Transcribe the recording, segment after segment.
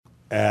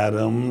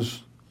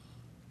Adams,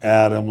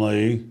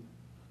 Adamley,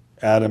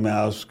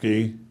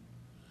 Adamowski,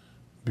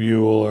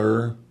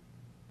 Bueller,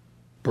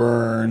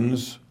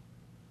 Burns,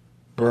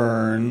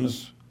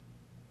 Burns,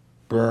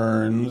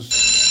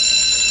 Burns.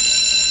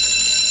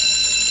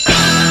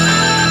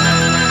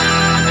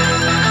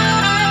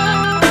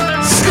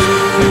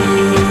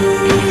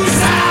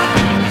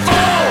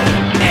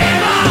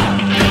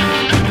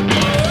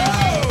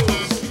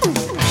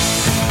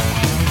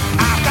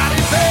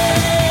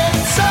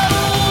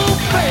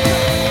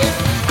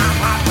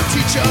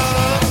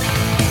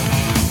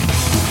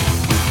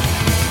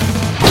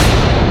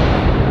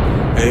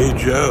 Hey,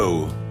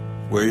 Joe,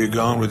 where you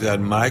going with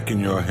that mic in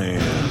your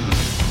hand?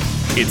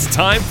 It's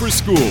time for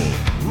school,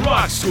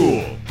 Rock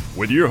School,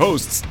 with your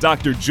hosts,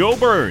 Dr. Joe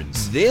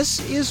Burns. This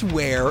is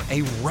where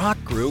a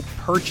rock group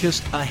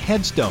purchased a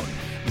headstone.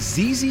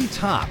 ZZ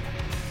Top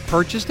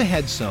purchased a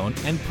headstone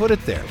and put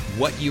it there.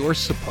 What you're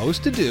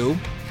supposed to do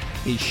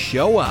is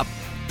show up,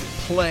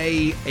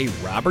 play a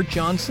Robert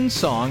Johnson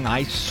song.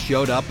 I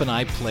showed up and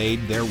I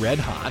played their Red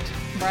Hot.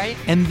 Right.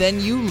 And then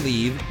you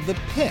leave the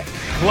pick.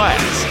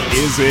 Class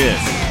is in.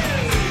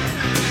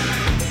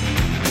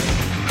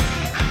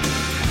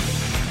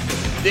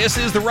 This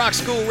is the Rock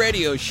School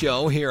Radio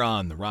Show here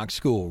on the Rock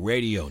School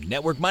Radio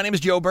Network. My name is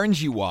Joe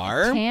Burns. You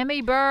are?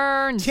 Tammy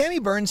Burns. Tammy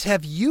Burns,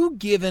 have you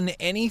given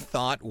any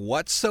thought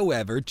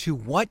whatsoever to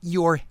what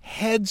your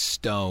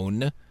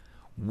headstone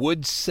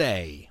would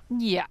say?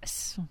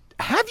 Yes.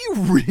 Have you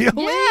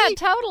really? Yeah,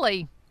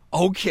 totally.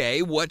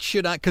 Okay, what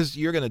should I, because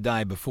you're going to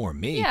die before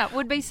me. Yeah, it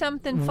would be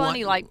something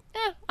funny like,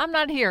 I'm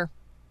not here.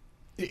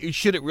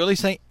 Should it really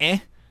say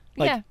Like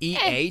yeah.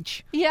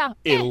 E-H? Yeah.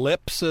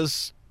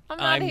 Ellipsis,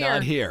 I'm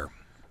not here.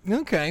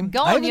 Okay.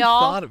 Gone,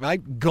 y'all.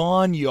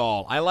 Gone,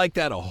 y'all. I like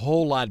that a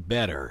whole lot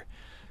better.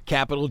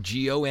 Capital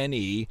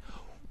Gone,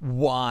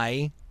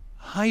 Y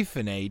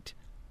hyphenate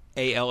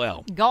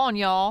ALL. Gone,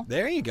 y'all.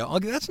 There you go.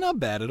 Okay, that's not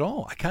bad at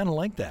all. I kind of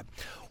like that.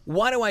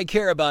 Why do I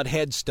care about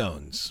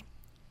headstones?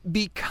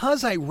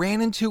 Because I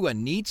ran into a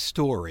neat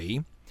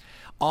story.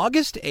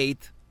 August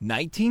 8th,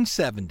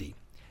 1970,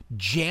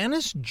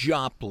 Janis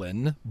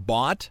Joplin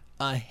bought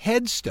a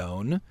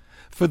headstone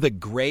for the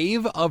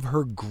grave of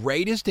her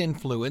greatest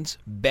influence,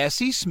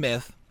 Bessie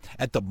Smith,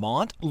 at the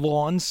Mont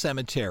Lawn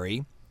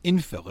Cemetery in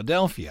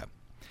Philadelphia.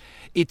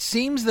 It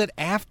seems that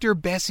after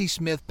Bessie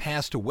Smith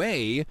passed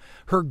away,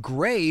 her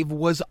grave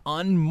was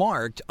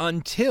unmarked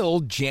until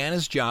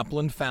Janis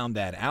Joplin found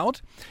that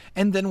out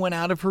and then went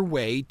out of her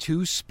way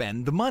to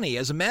spend the money.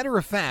 As a matter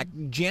of fact,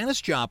 Janis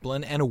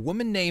Joplin and a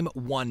woman named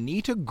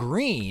Juanita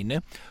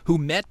Green, who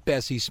met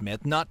Bessie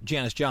Smith, not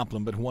Janis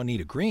Joplin, but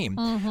Juanita Green,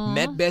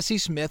 met Bessie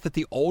Smith at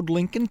the Old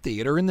Lincoln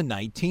Theater in the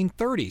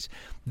 1930s.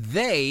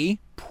 They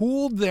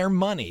pooled their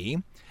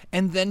money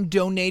and then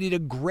donated a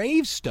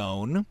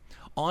gravestone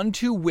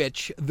onto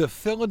which the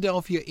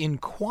Philadelphia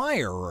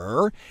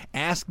Inquirer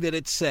asked that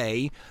it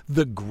say,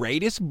 "The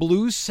greatest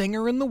blues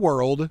singer in the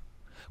world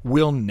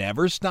will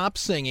never stop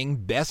singing,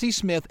 Bessie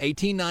Smith,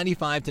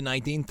 1895 to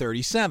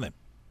 1937.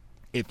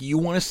 If you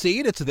want to see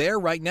it, it's there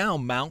right now,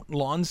 Mount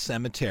Lawn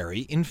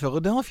Cemetery in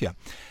Philadelphia.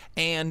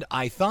 And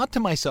I thought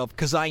to myself,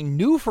 because I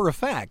knew for a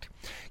fact,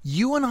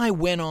 you and I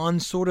went on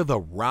sort of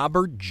the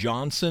Robert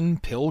Johnson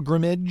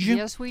pilgrimage.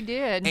 Yes, we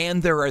did.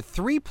 And there are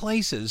 3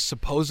 places,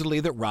 supposedly,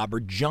 that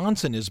Robert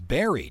Johnson is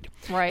buried.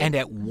 Right. And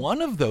at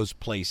one of those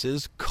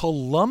places,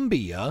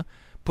 Columbia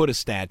put a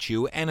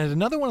statue, and at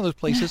another one of those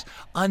places,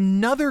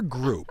 another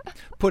group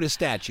put a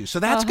statue. So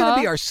that's going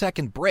to be our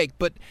second break,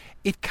 but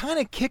it kind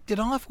of kicked it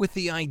off with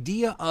the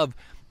idea of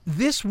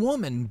this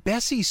woman,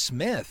 Bessie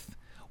Smith,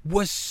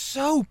 was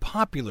so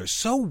popular,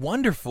 so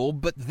wonderful,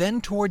 but then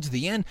towards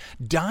the end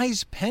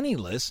dies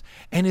penniless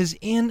and is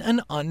in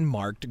an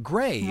unmarked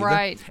grave.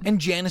 Right.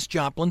 And Janis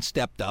Joplin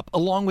stepped up,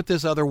 along with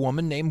this other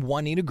woman named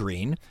Juanita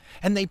Green,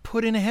 and they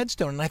put in a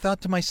headstone. And I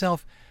thought to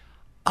myself,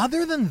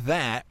 other than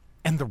that,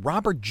 and the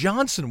Robert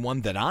Johnson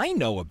one that I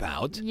know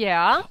about,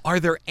 yeah,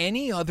 are there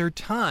any other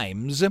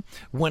times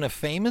when a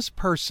famous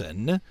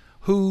person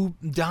who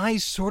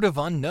dies sort of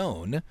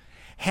unknown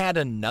had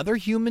another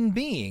human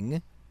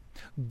being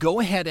go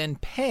ahead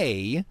and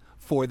pay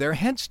for their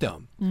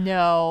headstone?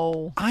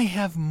 No. I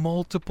have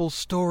multiple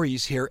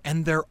stories here,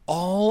 and they're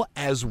all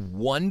as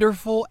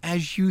wonderful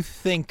as you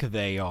think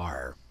they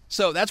are.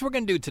 So that's what we're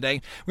going to do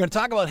today. We're going to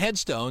talk about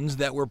headstones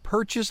that were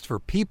purchased for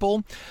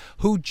people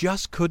who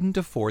just couldn't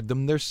afford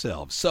them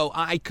themselves. So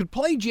I could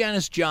play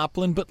Janis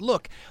Joplin, but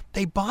look,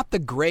 they bought the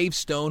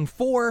gravestone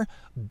for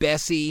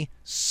Bessie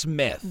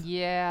Smith.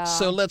 Yeah.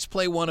 So let's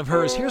play one of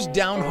hers. Here's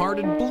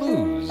Downhearted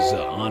Blues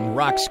on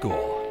Rock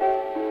School.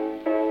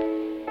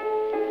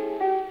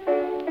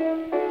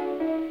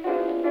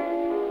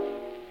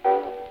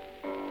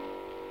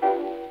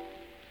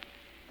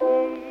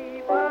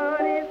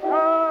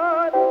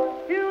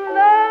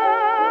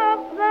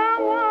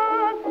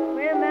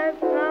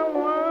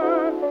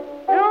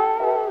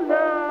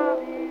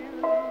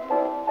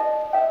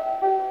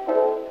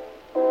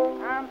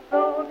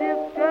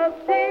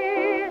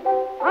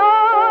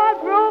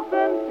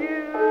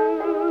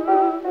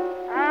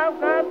 I've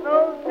got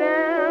those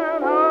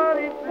down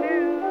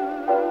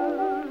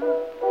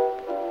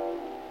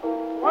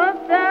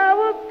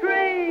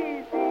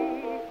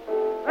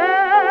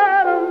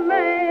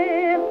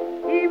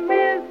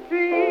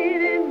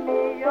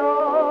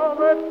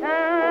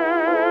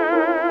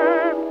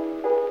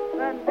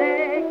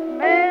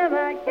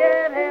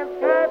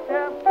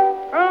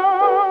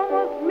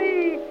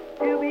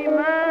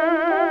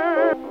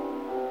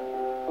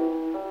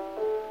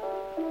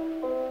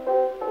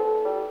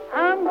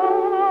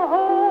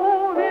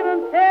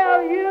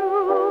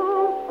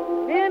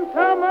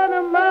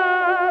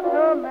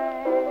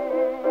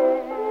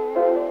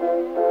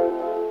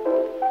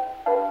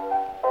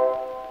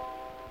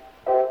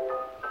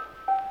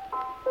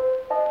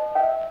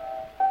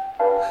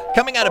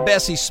out of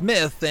Bessie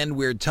Smith, and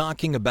we're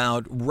talking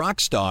about rock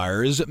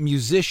stars,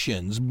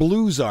 musicians,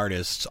 blues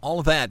artists, all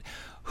of that,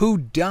 who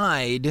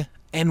died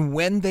and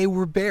when they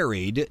were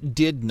buried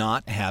did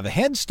not have a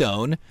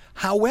headstone.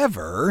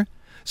 However,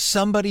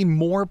 somebody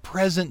more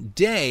present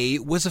day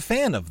was a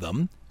fan of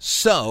them,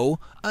 so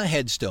a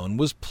headstone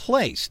was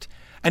placed.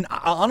 And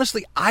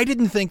honestly, I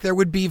didn't think there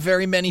would be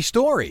very many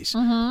stories.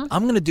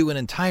 I'm going to do an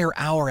entire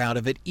hour out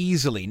of it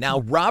easily.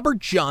 Now, Robert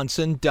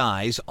Johnson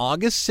dies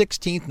August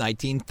 16th,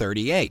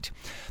 1938.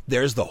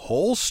 There's the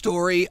whole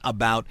story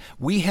about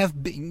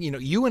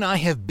you and I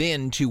have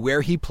been to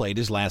where he played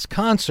his last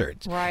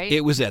concert. Right.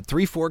 It was at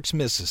Three Forks,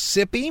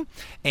 Mississippi,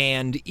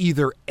 and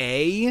either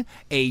a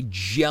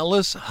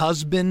jealous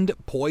husband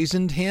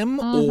poisoned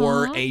him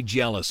or a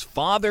jealous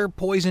father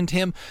poisoned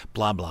him,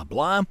 blah, blah,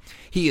 blah.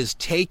 He is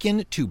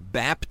taken to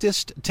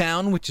Baptist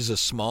Town, which is a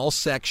small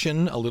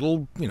section, a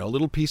little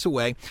piece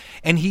away,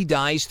 and he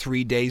dies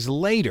 3 days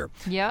later.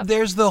 Yep.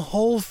 There's the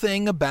whole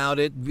thing about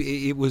it.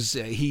 It was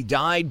he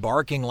died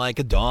barking like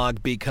a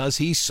dog because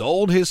he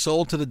sold his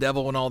soul to the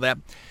devil and all that.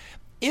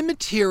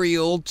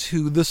 Immaterial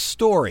to the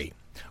story.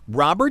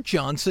 Robert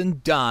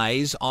Johnson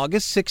dies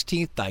August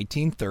 16th,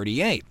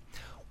 1938.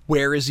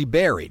 Where is he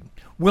buried?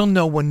 Well,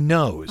 no one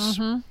knows.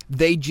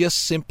 They just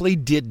simply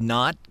did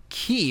not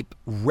keep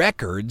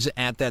records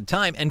at that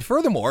time. And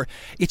furthermore,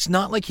 it's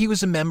not like he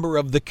was a member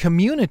of the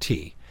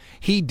community.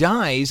 He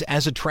dies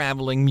as a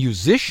traveling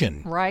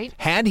musician. Right.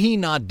 Had he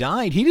not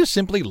died, he just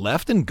simply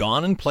left and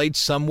gone and played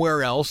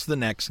somewhere else the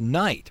next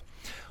night.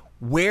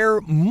 Where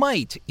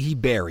might he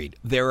buried?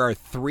 There are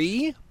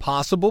 3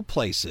 possible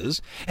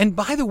places. And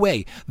by the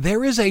way,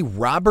 there is a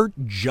Robert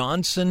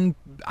Johnson,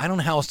 I don't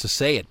know how else to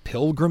say it,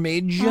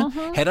 pilgrimage.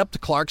 Head up to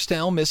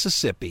Clarksdale,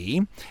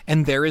 Mississippi,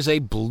 and there is a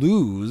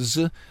blues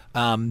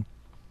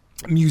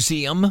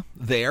museum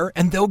there,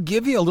 and they'll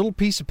give you a little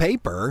piece of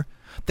paper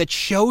that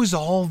shows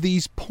all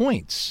these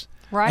points.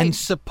 Right. And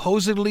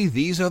supposedly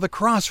these are the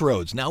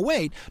crossroads. Now,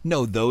 wait.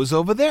 No, those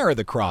over there are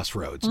the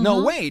crossroads.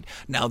 No, wait.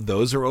 Now,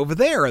 those are over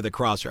there are the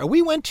crossroads.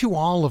 We went to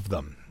all of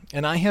them.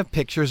 And I have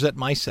pictures at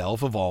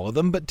myself of all of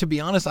them. But to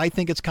be honest, I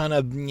think it's kind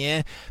of,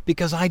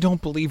 because I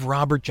don't believe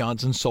Robert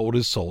Johnson sold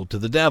his soul to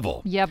the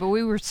devil. Yeah, but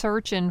we were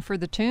searching for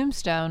the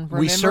tombstone, remember?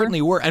 We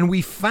certainly were. And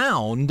we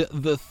found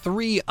the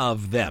 3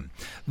 of them.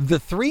 The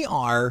 3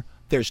 are,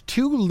 there's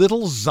 2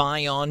 Little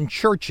Zion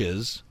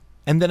churches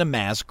and then a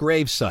mass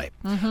gravesite.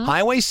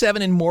 Highway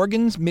 7 in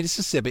Morgan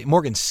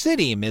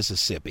City,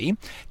 Mississippi.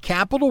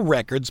 Capitol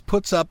Records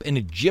puts up an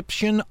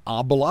Egyptian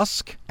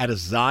obelisk at a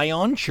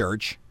Zion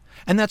church,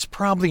 and that's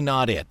probably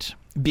not it.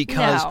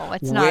 Because no,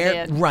 it's not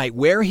it. Right,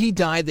 where he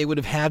died, they would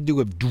have had to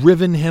have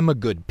driven him a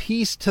good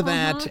piece to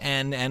that,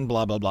 and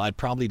blah, blah, blah. It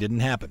probably didn't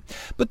happen.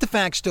 But the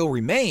fact still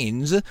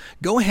remains,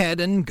 go ahead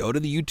and go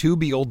to the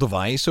YouTube old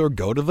device or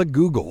go to the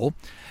Google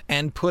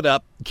and put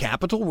up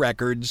Capitol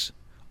Records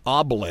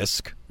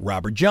obelisk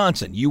Robert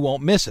Johnson. You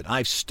won't miss it.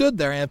 I've stood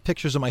there. I have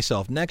pictures of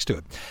myself next to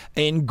it.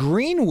 In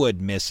Greenwood,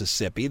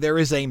 Mississippi, there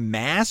is a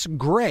mass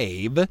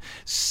grave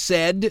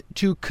said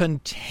to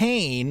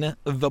contain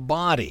the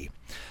body.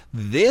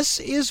 This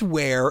is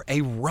where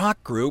a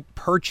rock group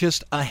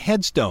purchased a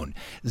headstone.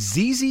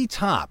 ZZ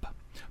Top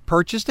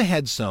purchased a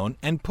headstone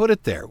and put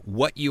it there.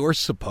 What you are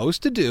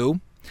supposed to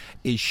do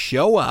is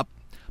show up,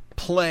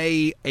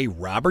 play a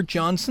Robert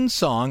Johnson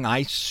song.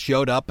 I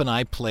showed up and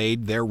I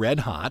played They're Red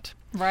Hot.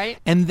 Right.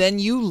 And then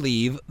you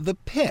leave the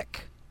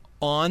pick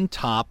on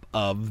top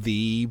of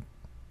the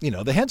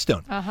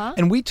headstone.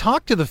 And we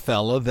talked to the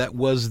fellow that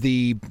was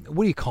the,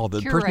 what do you call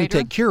the person who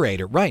take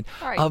curator, right,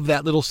 of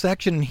that little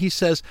section. And he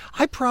says,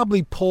 I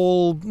probably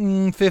pull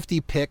 50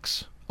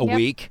 picks a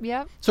week.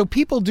 Yep. So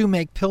people do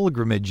make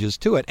pilgrimages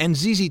to it. And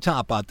ZZ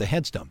Top bought the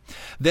headstone.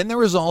 Then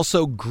there is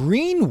also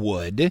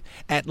Greenwood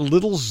at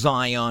Little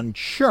Zion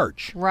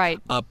Church. Right.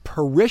 A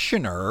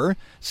parishioner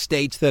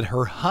states that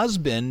her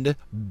husband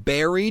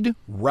buried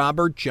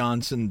Robert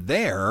Johnson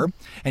there,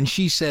 and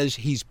she says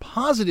he's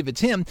positive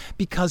it's him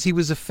because he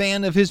was a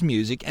fan of his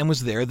music and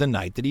was there the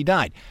night that he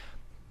died.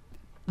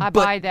 I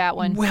buy that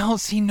one. Well,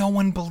 see, no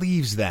one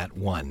believes that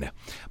one.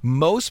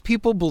 Most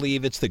people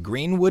believe it's the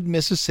Greenwood,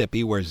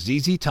 Mississippi, where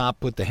ZZ Top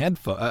put the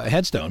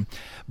headstone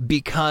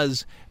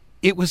because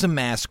it was a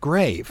mass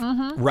grave.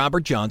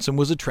 Robert Johnson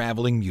was a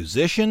traveling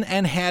musician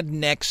and had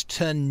next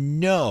to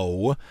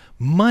no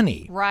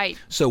money. Right.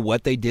 So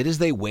what they did is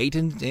they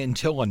waited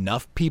until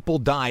enough people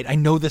died. I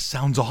know this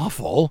sounds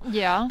awful.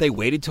 Yeah. They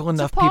waited till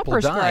enough people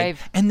died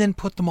grave. and then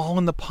put them all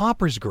in the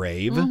pauper's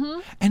grave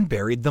and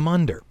buried them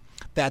under.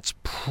 That's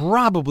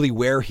probably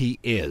where he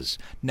is.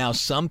 Now,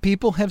 some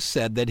people have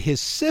said that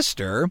his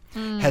sister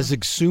has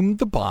exhumed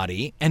the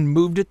body and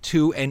moved it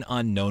to an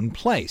unknown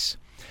place.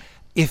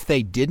 If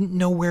they didn't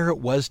know where it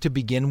was to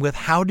begin with,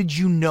 how did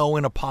you know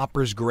in a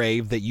pauper's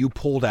grave that you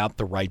pulled out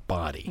the right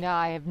body? No,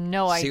 I have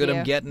no idea. See what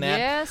I'm getting at?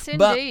 Yes,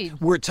 But indeed.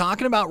 we're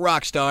talking about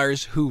rock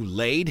stars who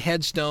laid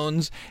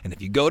headstones, and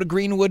if you go to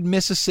Greenwood,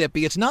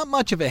 Mississippi, it's not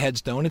much of a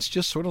headstone. It's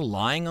just sort of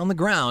lying on the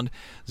ground.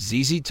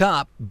 ZZ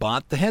Top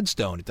bought the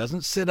headstone. It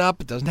doesn't sit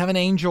up. It doesn't have an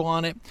angel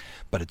on it,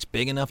 but it's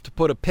big enough to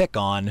put a pick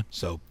on.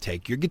 So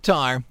take your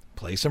guitar,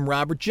 play some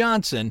Robert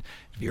Johnson.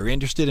 If you're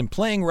interested in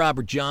playing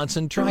Robert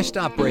Johnson, try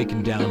Stop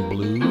Breaking Down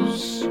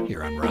Blues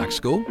here on Rock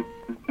School.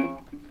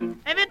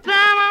 Every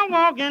time I'm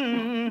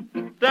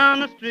walking down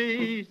the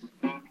street,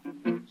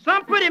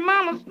 some pretty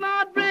mama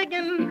start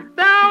breaking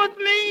down with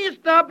me.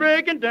 Stop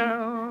breaking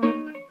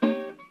down.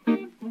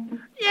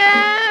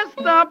 Yeah,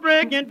 stop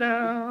breaking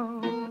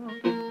down.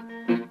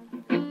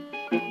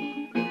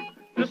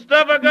 The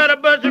stuff I gotta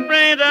bust your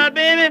brains out,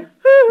 baby.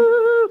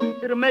 Ooh,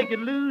 it'll make you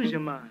lose your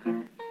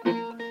mind.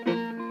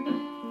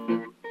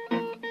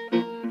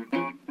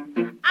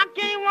 I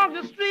can't walk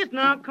the streets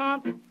now,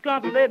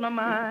 contemplate my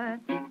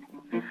mind.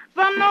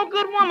 Some no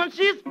good woman,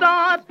 she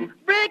starts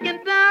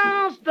breaking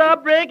down.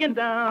 Stop breaking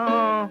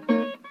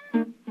down.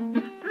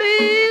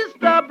 Please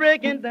stop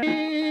breaking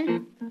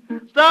down.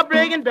 Stop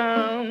breaking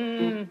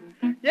down.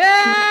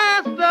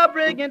 Yeah, stop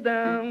breaking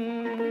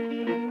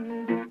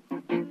down.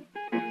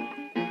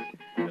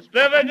 The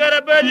stuff I got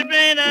a budget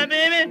brain now,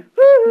 baby.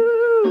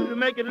 Woo, to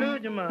make you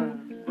lose your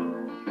mind.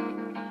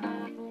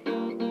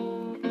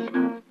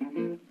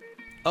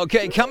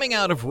 Okay, coming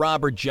out of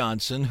Robert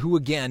Johnson, who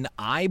again,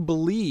 I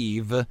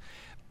believe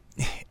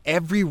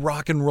every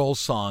rock and roll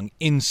song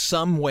in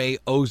some way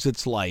owes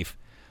its life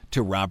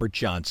to Robert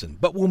Johnson.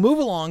 But we'll move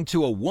along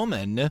to a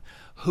woman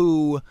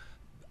who,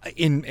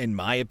 in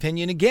my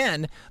opinion,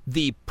 again,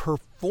 the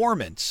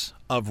performance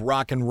of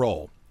rock and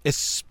roll,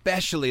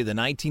 especially the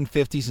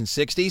 1950s and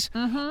 60s,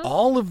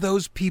 all of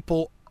those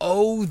people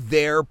owe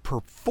their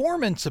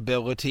performance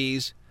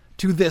abilities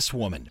to this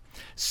woman,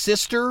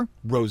 Sister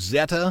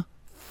Rosetta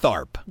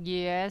Tharpe.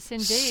 Yes,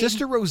 indeed.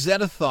 Sister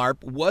Rosetta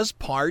Tharpe was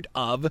part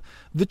of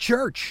the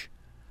church,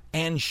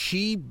 and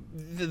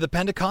the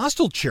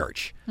Pentecostal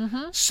church.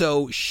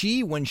 So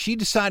when she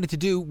decided to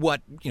do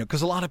what,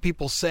 because a lot of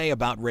people say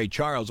about Ray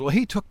Charles, well,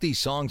 he took these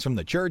songs from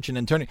the church and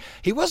then turned it.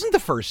 He wasn't the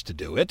first to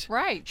do it.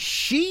 Right.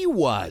 She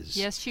was.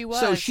 Yes, she was.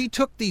 So she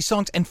took these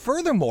songs, and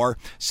furthermore,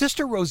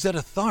 Sister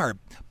Rosetta Tharpe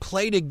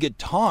played a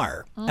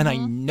guitar. And I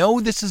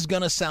know this is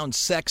going to sound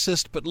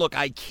sexist, but look,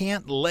 I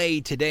can't lay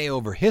today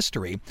over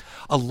history.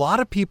 A lot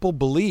of people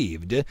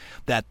believed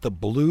that the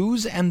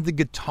blues and the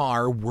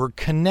guitar were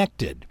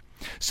connected.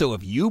 So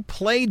if you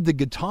played the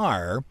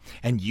guitar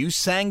and you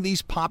sang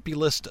these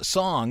populist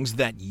songs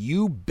that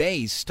you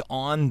based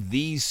on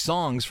these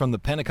songs from the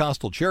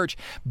Pentecostal church,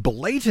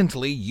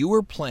 blatantly you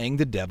were playing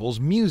the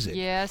devil's music.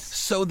 Yes.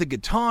 So the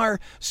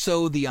guitar,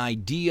 so the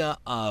idea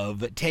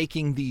of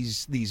taking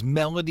these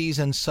melodies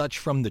and such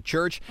from the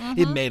church,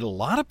 it made a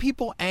lot of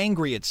people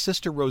angry at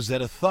Sister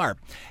Rosetta Tharpe,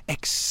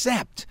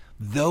 except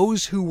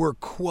those who were,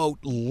 quote,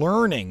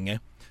 learning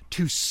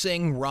to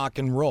sing rock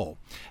and roll.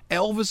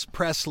 Elvis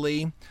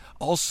Presley,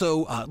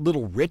 also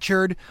Little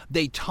Richard,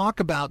 they talk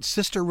about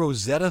Sister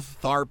Rosetta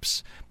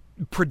Tharpe's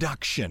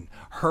production,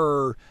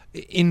 her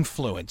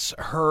influence,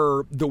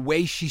 the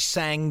way she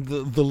sang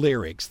the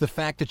lyrics, the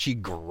fact that she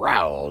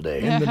growled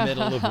in the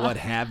middle of what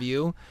have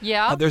you.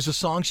 Yeah. There's a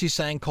song she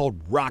sang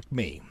called Rock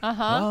Me.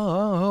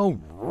 Oh,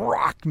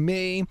 rock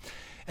me.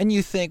 And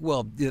you think,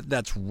 well,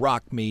 that's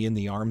rock me in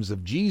the arms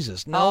of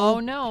Jesus.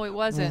 No, it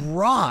wasn't.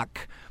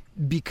 Rock.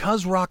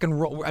 Because rock and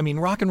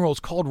roll is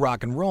called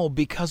rock and roll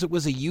because it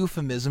was a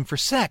euphemism for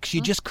sex.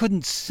 You just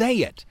couldn't say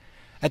it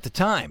at the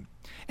time.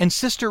 And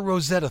Sister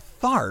Rosetta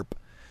Tharpe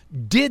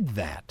did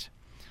that.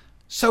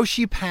 So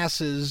she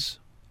passes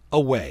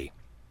away.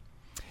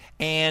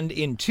 And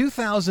in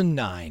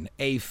 2009,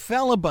 a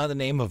fella by the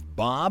name of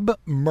Bob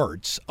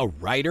Mertz, a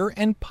writer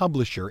and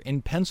publisher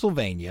in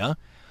Pennsylvania,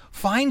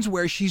 finds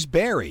where she's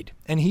buried.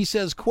 And he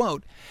says,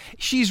 quote,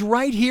 "She's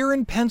right here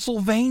in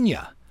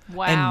Pennsylvania."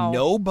 Wow. And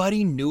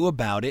nobody knew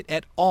about it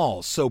at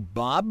all. So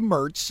Bob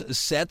Mertz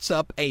sets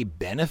up a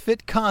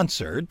benefit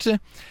concert,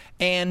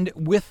 and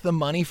with the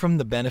money from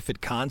the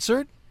benefit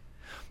concert,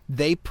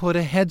 they put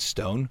a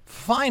headstone,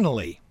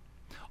 finally,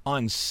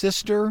 on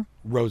Sister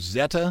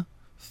Rosetta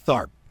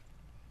Tharpe.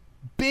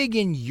 Big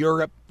in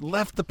Europe,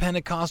 left the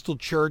Pentecostal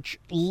church,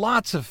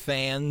 lots of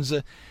fans,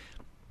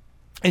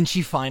 and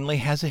she finally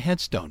has a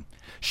headstone.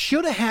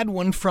 Should have had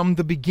one from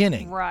the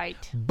beginning.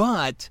 Right.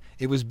 But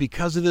it was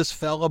because of this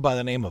fellow by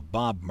the name of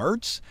Bob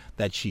Mertz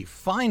that she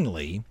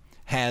finally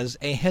has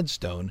a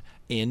headstone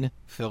in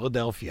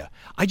Philadelphia.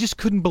 I just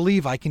couldn't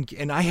believe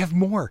and I have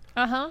more.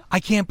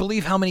 I can't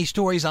believe how many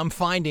stories I'm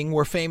finding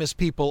where famous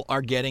people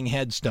are getting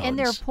headstones. And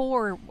they're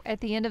poor at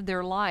the end of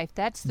their life.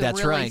 That's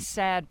really right.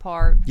 sad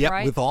part. Yep,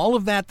 right? with all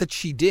of that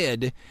she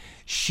did,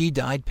 she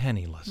died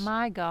penniless.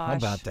 My gosh. How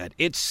about that?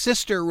 It's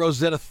Sister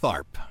Rosetta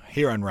Tharpe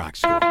here on Rock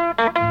School.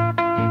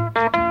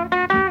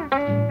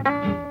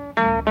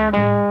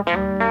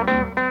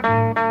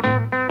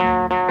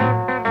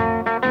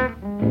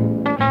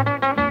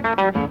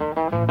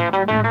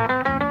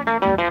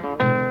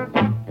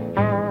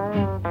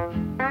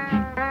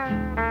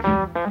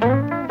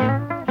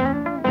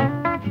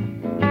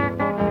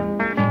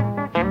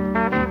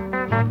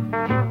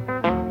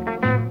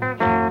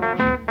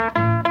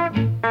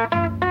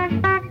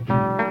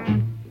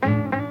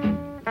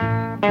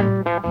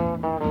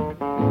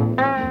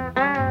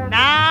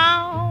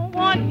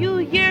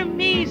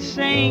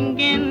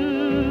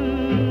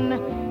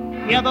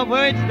 hear the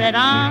words that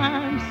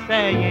I'm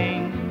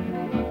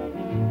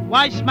saying.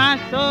 Wash my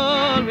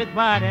soul with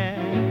water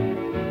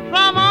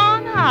from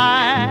on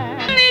high.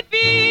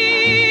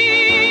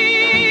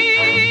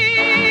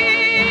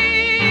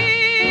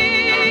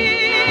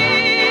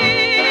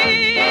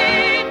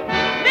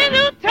 Then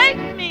who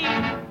takes me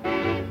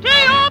to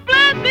your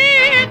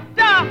blessed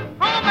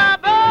home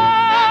above?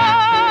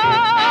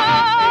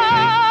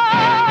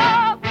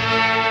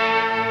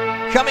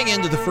 Coming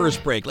into the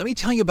first break, let me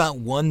tell you about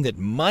one that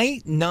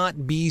might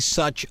not be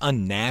such a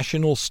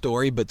national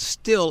story, but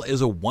still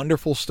is a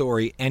wonderful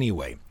story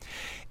anyway.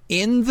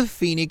 In the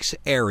Phoenix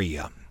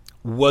area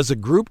was a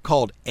group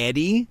called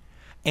Eddie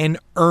and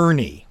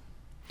Ernie.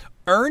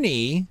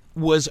 Ernie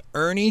was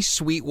Ernie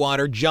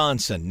Sweetwater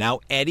Johnson. Now,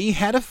 Eddie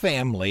had a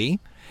family,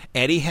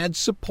 Eddie had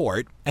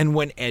support, and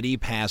when Eddie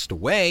passed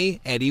away,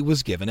 Eddie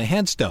was given a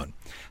headstone.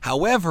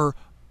 However,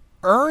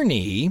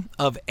 Ernie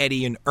of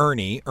Eddie and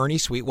Ernie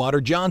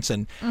Sweetwater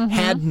Johnson,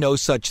 had no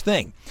such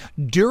thing.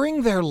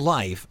 During their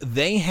life,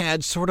 they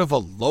had sort of a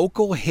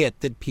local hit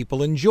that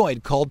people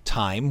enjoyed called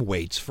Time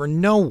Waits for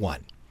No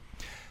One.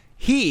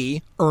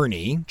 He,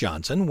 Ernie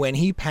Johnson, when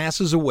he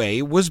passes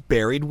away, was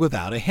buried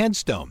without a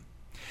headstone.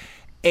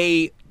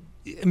 A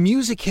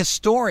music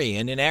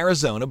historian in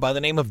Arizona by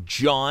the name of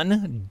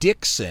John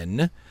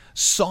Dixon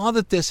saw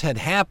that this had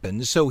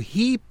happened, so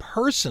he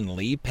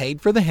personally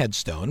paid for the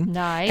headstone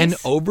and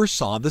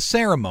oversaw the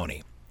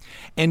ceremony.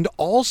 And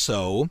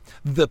also,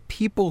 the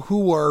people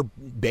who were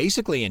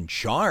basically in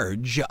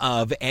charge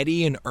of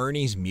Eddie and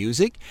Ernie's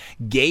music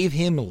gave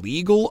him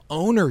legal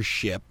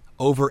ownership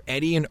over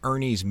Eddie and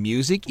Ernie's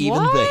music,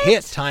 even the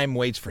hit Time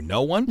Waits for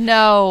No One.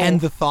 No. And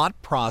the thought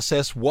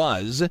process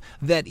was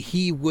that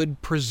he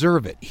would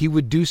preserve it. He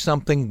would do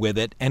something with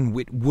it, and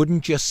it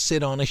wouldn't just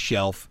sit on a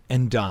shelf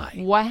and die.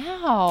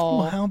 Wow.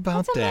 Well, how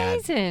about That's that?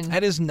 amazing.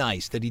 That is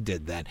nice that he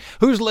did that.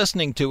 Who's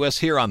listening to us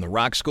here on the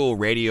Rock School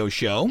Radio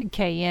Show?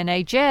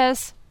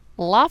 KNHS,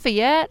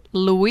 Lafayette,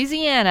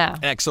 Louisiana.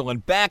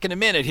 Excellent. Back in a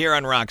minute here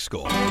on Rock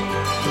School.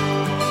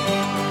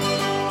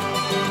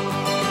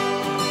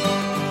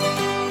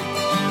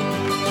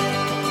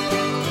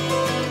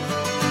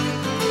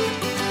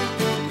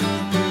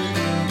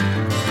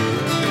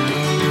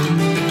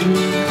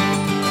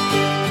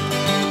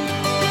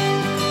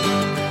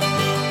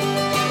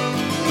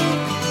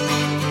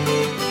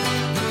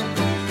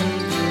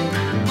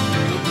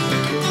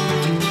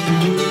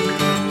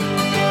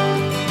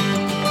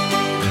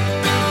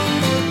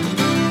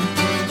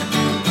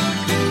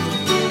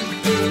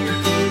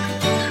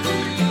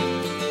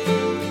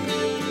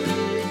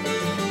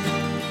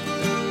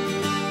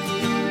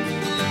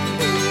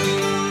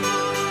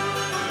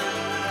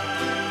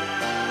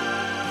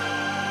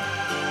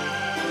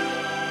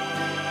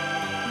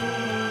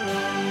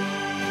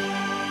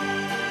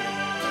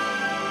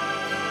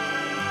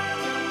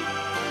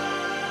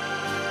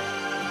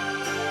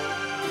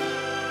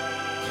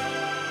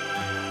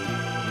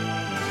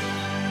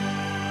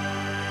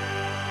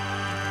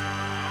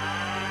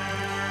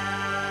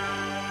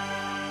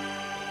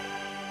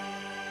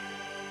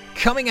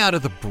 Coming out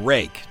of the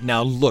break.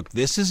 Now, look,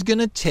 this is going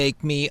to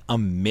take me a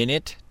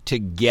minute to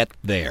get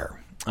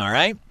there. All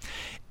right?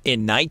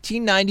 In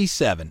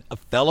 1997, a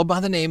fellow by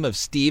the name of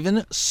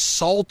Stephen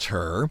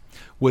Salter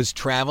was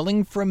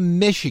traveling from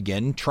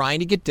Michigan trying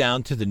to get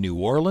down to the New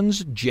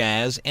Orleans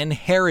Jazz and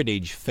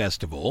Heritage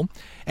Festival,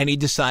 and he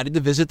decided to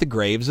visit the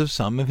graves of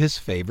some of his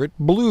favorite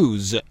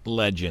blues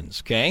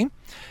legends, okay?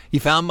 He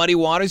found Muddy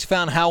Waters,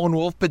 found Howlin'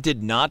 Wolf, but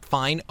did not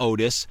find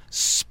Otis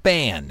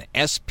Spann,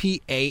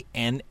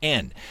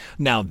 S-P-A-N-N.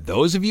 Now,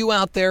 those of you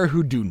out there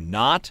who do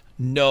not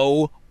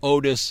know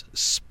Otis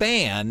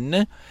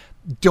Spann,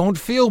 don't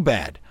feel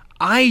bad.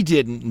 I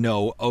didn't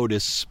know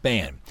Otis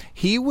Spann.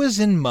 He was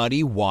in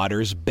Muddy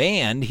Waters'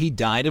 band. He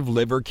died of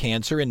liver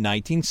cancer in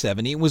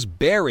 1970 and was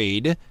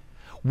buried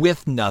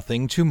with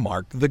nothing to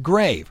mark the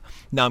grave.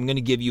 Now, I'm going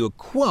to give you a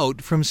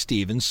quote from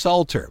Stephen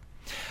Salter.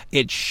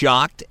 It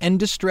shocked and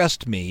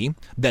distressed me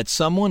that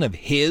someone of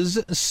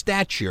his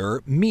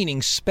stature,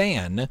 meaning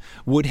Spann,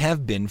 would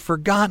have been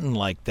forgotten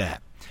like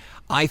that.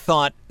 I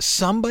thought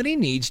somebody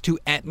needs to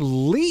at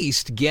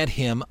least get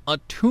him a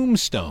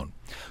tombstone.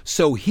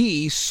 So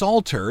he,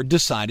 Salter,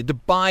 decided to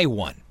buy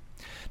one.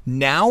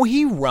 Now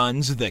he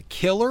runs the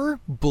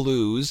Killer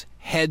Blues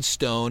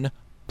Headstone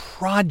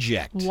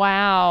Project.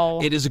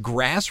 Wow. It is a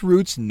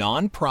grassroots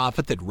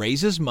nonprofit that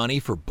raises money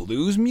for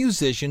blues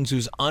musicians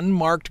whose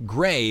unmarked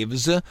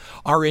graves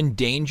are in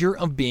danger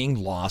of being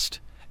lost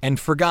and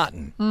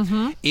forgotten.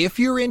 If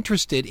you're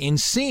interested in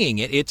seeing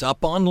it, it's up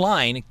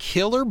online,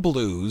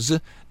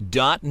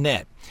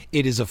 killerblues.net.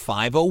 It is a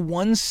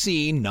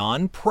 501c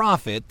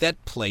nonprofit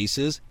that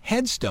places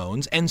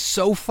headstones, and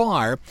so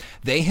far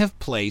they have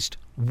placed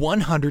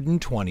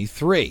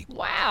 123.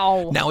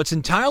 Wow. Now, it's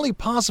entirely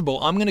possible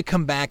I'm going to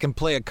come back and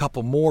play a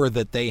couple more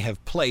that they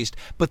have placed,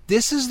 but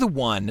this is the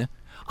one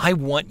I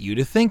want you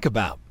to think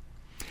about.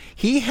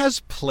 He has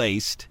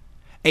placed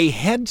a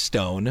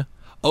headstone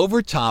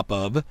over top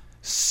of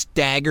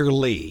Stagger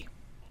Lee.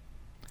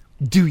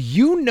 Do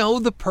you know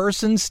the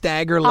person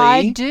Stagger Lee?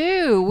 I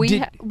do.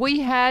 We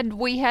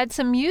had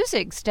some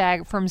music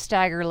from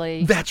Stagger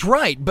Lee. That's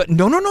right. But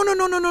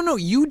no.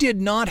 You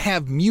did not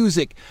have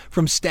music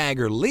from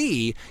Stagger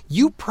Lee.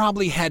 You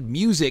probably had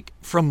music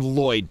from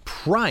Lloyd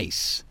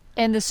Price.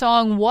 And the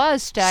song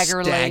was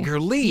Stagger Lee. Stagger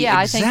Lee,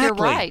 yeah, exactly. I think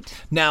you're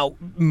right. Now,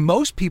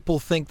 most people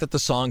think that the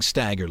song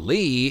Stagger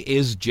Lee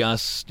is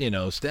just,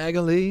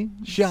 Stagger Lee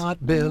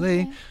shot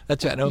Billy.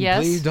 That's right. No,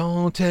 Yes. Please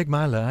don't take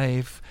my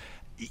life.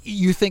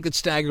 You think that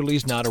Stagger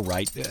Lee's not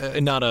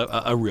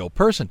a real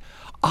person.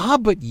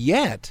 But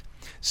yet,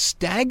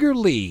 Stagger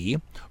Lee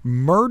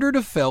murdered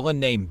a fella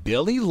named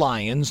Billy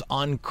Lyons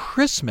on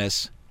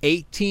Christmas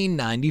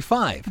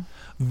 1895.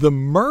 The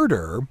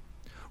murder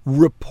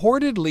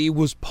reportedly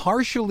was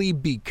partially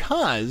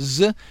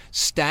because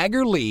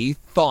Stagger Lee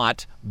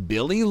thought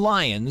Billy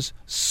Lyons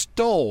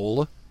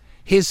stole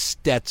his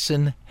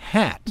Stetson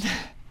hat.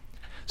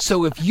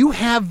 So if you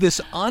have this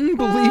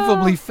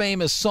unbelievably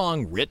famous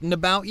song written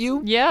about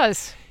you,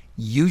 Yes,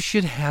 you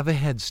should have a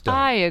headstone.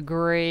 I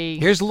agree.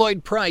 Here's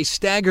Lloyd Price,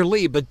 Stagger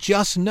Lee, but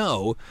just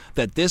know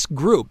that this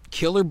group,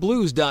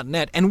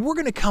 KillerBlues.net, and we're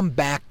going to come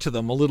back to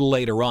them a little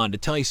later on to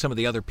tell you some of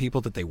the other people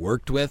that they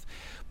worked with,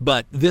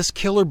 but this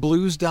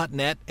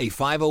KillerBlues.net, a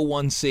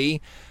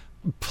 501c,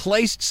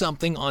 placed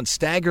something on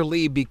Stagger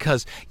Lee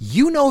because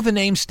you know the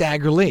name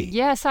Stagger Lee.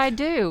 Yes, I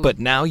do. But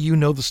now you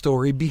know the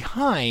story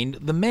behind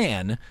the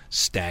man,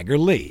 Stagger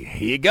Lee.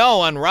 Here you go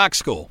on Rock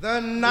School.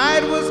 The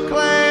night was clear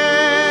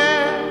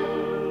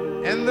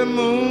and the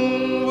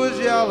moon was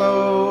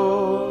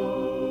yellow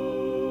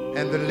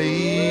and the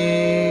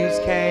leaves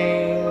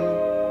came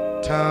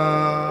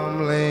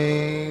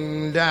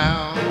tumbling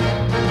down.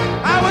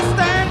 I was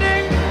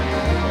standing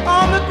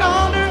on the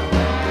corner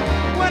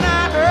when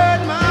I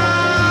heard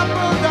my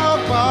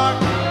bulldog bark.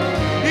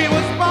 He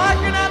was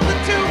barking at the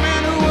two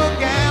men who were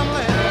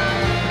gambling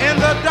in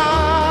the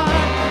dark.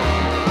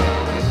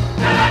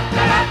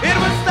 It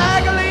was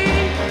Stagger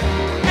Lee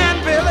and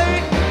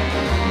Billy,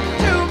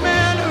 two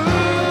men who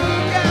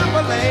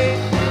gamble late.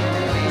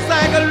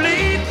 Stagger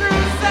Lee threw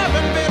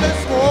 7, Billy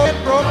swore it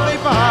broke the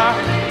bar.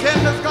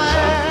 Tender's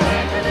glass.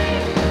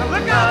 Now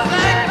look out,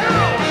 Stagger.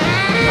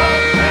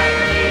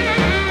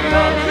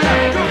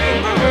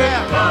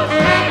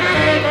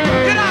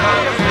 Get out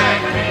of here,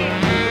 Stagger.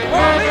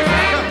 Police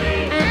are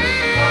coming.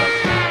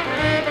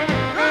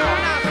 Go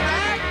now,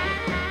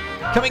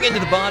 Stagger. Coming into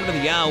the bottom of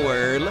the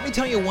hour, let me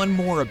tell you one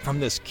more from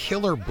this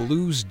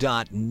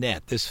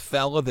KillerBlues.net. This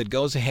fella that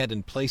goes ahead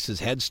and places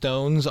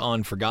headstones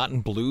on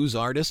forgotten blues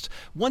artists.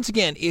 Once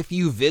again, if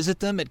you visit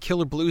them at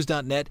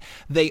KillerBlues.net,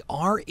 they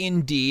are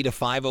indeed a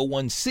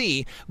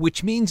 501c,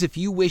 which means if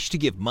you wish to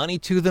give money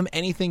to them,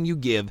 anything you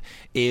give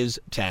is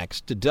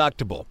tax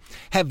deductible.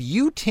 Have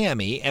you,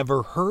 Tammy,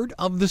 ever heard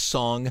of the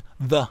song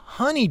The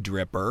Honey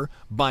Dripper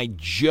by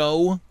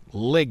Joe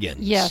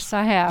Liggins? Yes,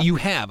 I have. You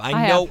have. I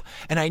have. know,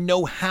 and I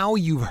know how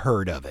you've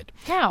heard of it.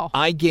 How?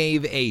 I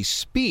gave a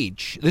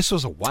speech, this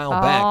was a while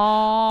back,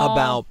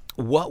 about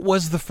what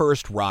was the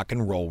first rock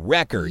and roll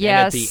record. Yes.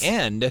 And at the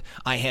end,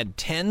 I had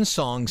 10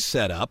 songs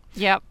set up.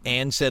 Yep.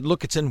 And said,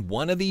 look, it's in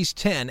one of these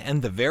 10.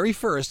 And the very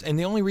first, and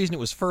the only reason it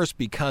was first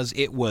because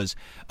it was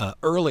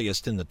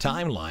earliest in the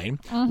timeline,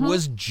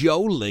 was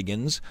Joe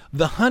Liggins'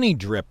 The Honey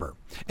Dripper.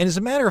 And as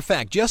a matter of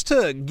fact, just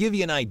to give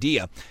you an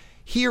idea,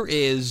 here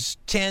is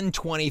 10,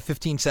 20,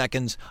 15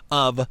 seconds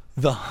of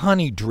The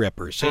Honey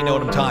Dripper, so you know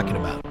what I'm talking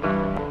about.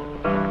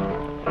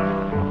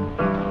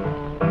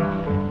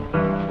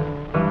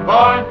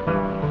 Boy,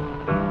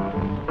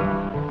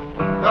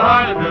 the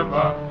honey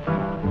dripper,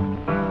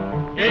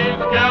 he's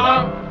the killer.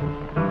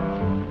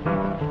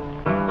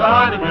 The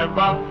honey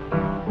dripper,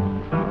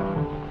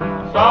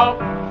 soft,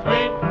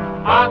 sweet,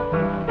 hot,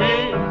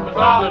 he's a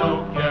solid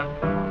old kid.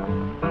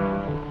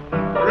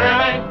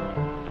 Really,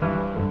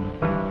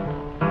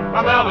 a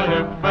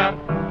melody man,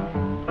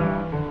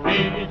 he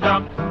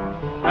jumps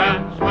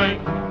and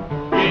swings,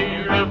 he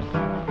rips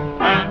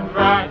and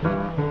cries,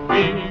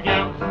 he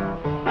gives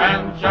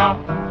and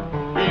shouts.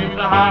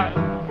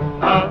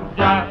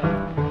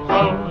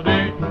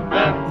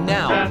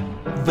 Now,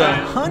 the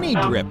Honey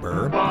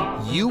Dripper,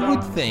 you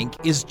would think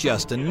is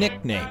just a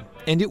nickname.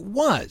 And it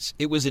was.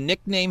 It was a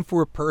nickname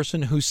for a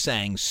person who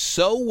sang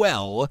so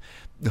well,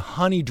 the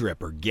Honey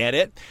Dripper, get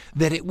it?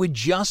 That it would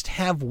just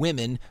have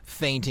women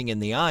fainting in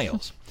the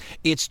aisles.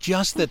 It's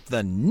just that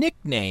the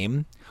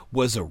nickname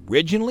was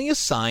originally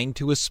assigned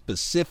to a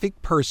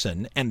specific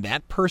person, and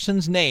that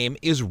person's name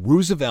is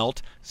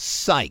Roosevelt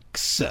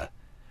Sykes.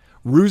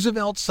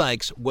 Roosevelt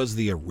Sykes was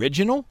the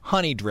original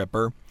Honey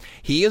Dripper.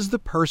 He is the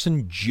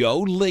person Joe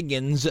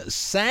Liggins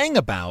sang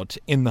about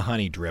in The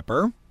Honey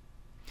Dripper.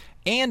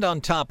 And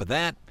on top of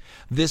that,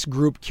 this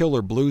group,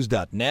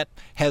 KillerBlues.net,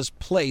 has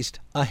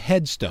placed a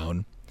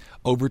headstone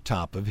over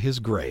top of his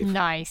grave.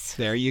 Nice.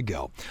 There you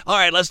go. All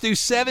right, let's do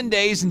 7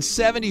 days and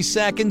 70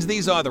 seconds.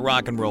 These are the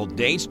rock and roll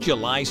dates,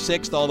 July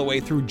 6th all the way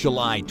through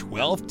July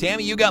 12th.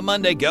 Tammy, you got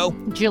Monday. Go.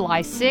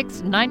 July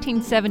 6,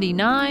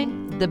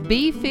 1979, the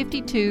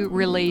B-52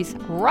 release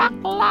Rock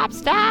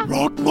Lobster?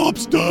 Rock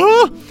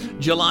Lobster!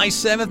 July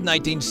 7th,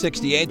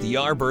 1968, the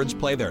Yardbirds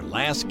play their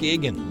last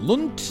gig in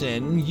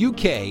Luton,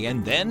 UK,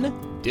 and then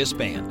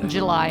disband.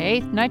 July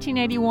 8th,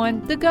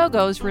 1981, the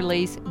Go-Go's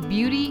release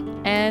Beauty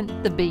and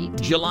the Beat.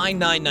 July 9,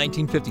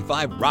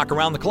 1955, Rock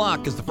Around the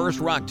Clock is the first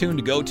rock tune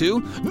to go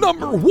to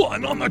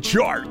 #1 on the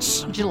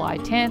charts. July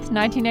 10th,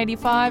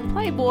 1985,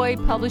 Playboy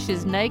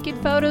publishes naked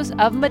photos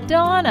of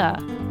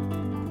Madonna.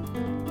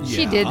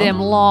 She did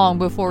them long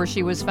before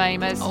she was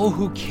famous. Oh,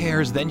 who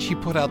cares? Then she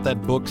put out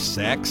that book,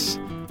 Sex.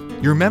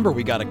 You remember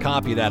we got a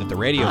copy of that at the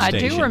radio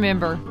station. I do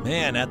remember.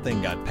 Man, that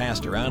thing got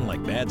passed around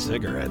like bad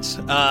cigarettes.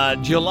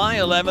 July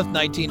 11th,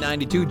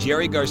 1992,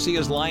 Jerry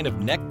Garcia's line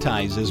of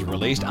neckties is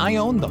released. I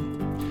own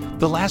them.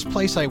 The last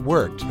place I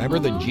worked, remember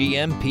the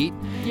GM, Pete?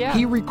 Yeah.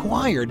 He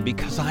required,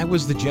 because I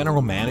was the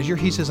general manager,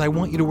 he says, I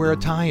want you to wear a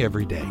tie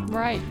every day.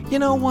 Right. You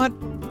know what?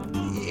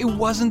 It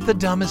wasn't the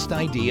dumbest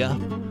idea.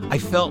 I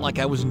felt like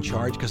I was in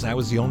charge because I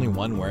was the only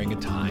one wearing a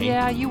tie.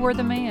 Yeah, you were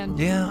the man.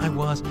 Yeah, I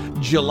was.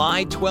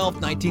 July 12th,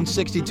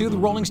 1962, the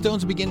Rolling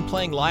Stones begin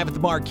playing live at the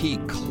Marquee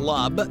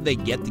Club. They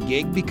get the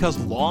gig because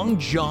Long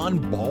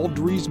John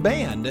Baldry's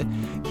band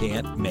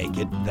can't make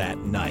it that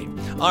night.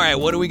 All right,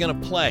 what are we going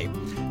to play?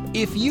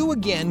 If you,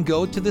 again,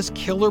 go to this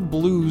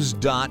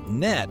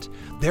killerblues.net,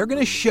 they're going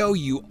to show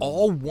you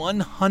all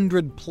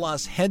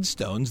 100-plus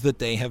headstones that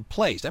they have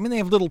placed. I mean, they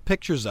have little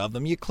pictures of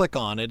them. You click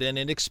on it, and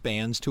it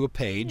expands to a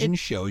page and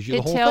shows you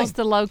the whole thing. It tells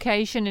the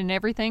location and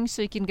everything,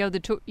 so you can go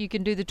you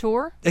can do the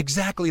tour?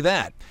 Exactly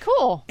that.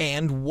 Cool.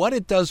 And what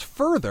it does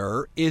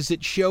further is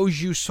it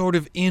shows you sort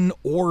of in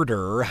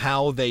order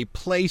how they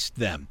placed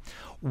them.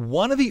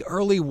 One of the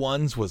early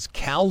ones was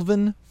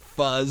Calvin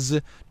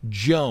Fuzz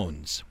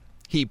Jones.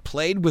 He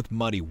played with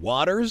Muddy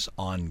Waters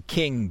on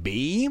King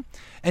B,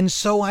 and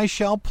so I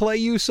shall play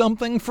you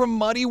something from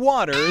Muddy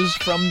Waters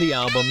from the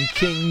album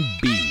King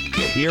B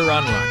here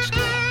on Rock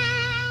School.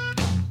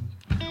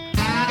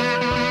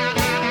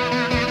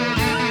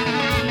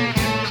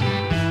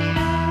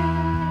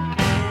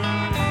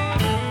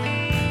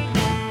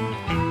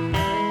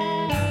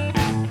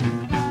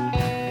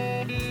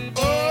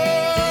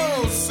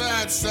 Oh,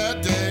 sad,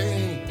 sad day.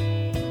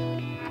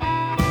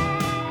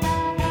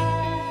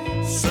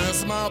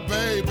 Since my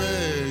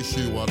baby,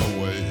 she went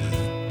away.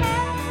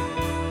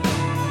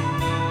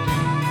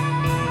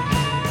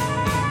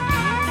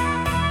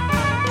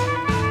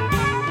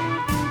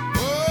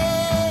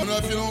 Oh, and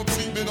if you don't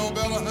treat me no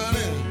better,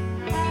 honey,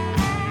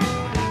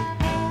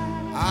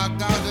 I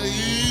got to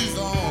ease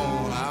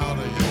on out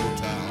of your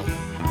town.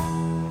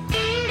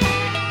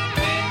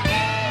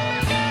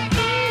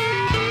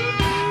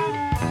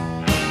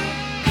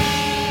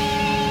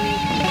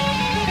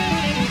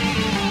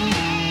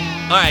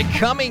 All right,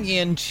 coming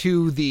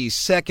into the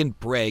second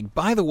break,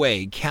 by the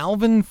way,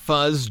 Calvin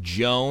Fuzz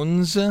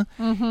Jones,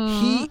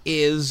 he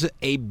is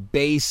a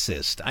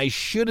bassist. I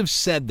should have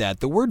said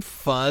that. The word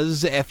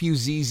fuzz,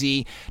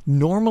 F-U-Z-Z,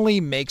 normally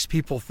makes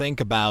people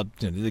think about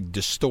the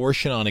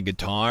distortion on a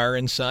guitar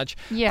and such.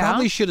 Yeah.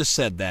 Probably should have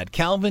said that.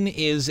 Calvin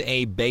is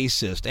a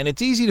bassist, and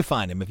it's easy to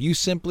find him. If you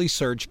simply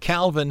search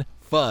Calvin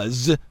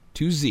Fuzz,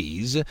 2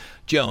 Z's,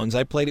 Jones.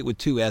 I played it with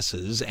 2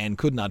 S's and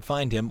could not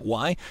find him.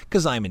 Why?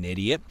 Because I'm an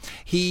idiot.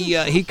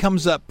 He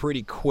comes up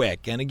pretty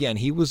quick. And again,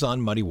 he was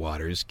on Muddy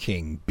Waters'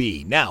 King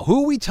B. Now,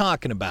 who are we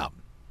talking about?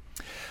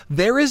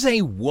 There is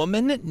a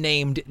woman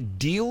named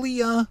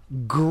Delia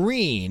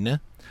Green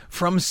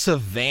from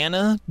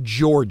Savannah,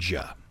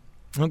 Georgia.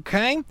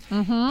 Okay?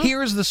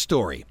 Here's the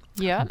story.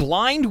 Yeah.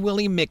 Blind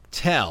Willie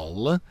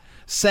McTell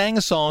sang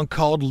a song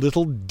called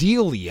Little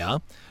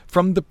Delia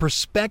from the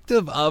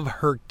perspective of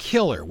her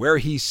killer, where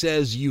he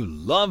says, you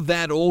love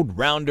that old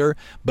rounder,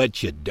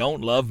 but you don't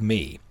love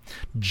me.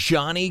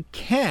 Johnny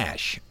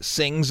Cash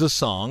sings a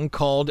song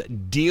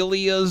called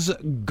Delia's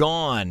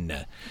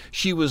Gone.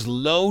 She was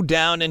low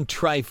down and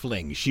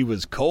trifling. She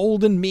was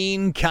cold and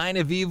mean, kind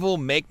of evil,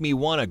 make me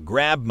want to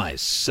grab my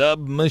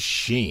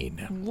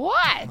submachine.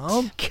 What?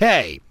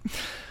 Okay.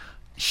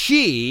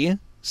 She,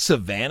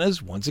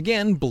 Savannah's, once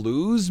again,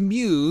 blues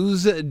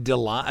muse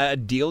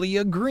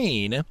Delia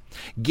Green,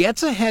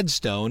 gets a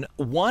headstone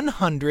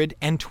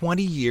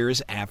 120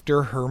 years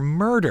after her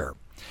murder.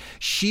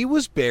 She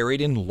was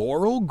buried in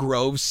Laurel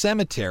Grove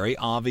Cemetery,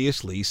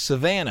 obviously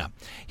Savannah.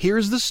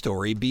 Here's the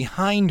story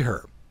behind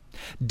her.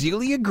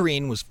 Delia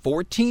Green was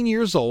 14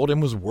 years old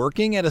and was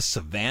working at a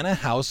Savannah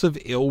house of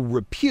ill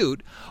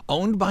repute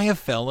owned by a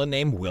fella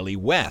named Willie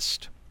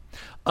West.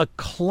 A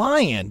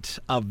client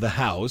of the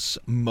house,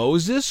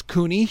 Moses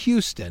Cooney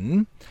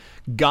Houston,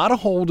 got a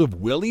hold of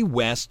Willie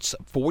West's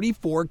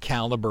 .44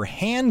 caliber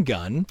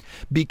handgun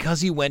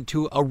because he went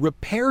to a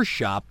repair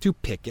shop to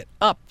pick it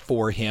up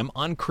for him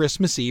on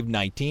Christmas Eve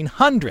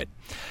 1900.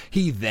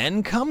 He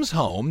then comes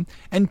home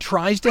and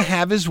tries to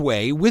have his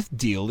way with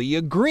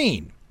Delia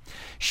Green.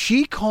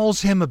 She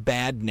calls him a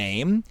bad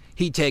name.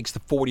 He takes the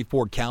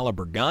 .44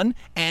 caliber gun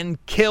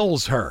and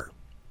kills her.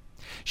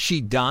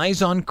 She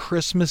dies on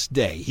Christmas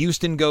Day.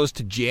 Houston goes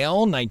to jail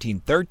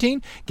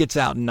 1913, gets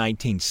out in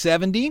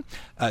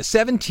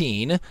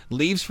 1917,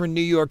 leaves for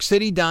New York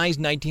City, dies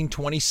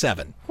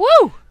 1927.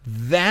 Woo!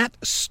 That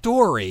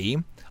story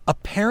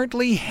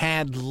apparently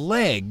had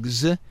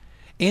legs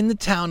in the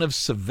town of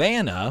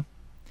Savannah,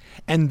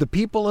 and the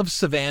people of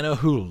Savannah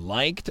who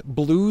liked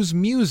blues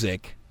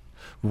music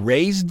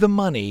raised the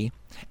money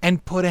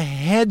and put a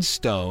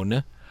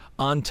headstone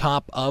on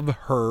top of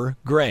her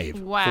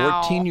grave.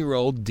 Wow.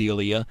 14-year-old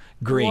Delia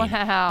Green.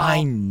 Wow.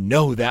 I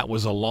know that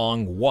was a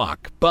long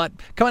walk, but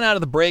coming out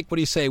of the break, what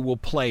do you say we'll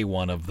play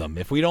one of them?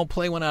 If we don't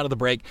play one out of the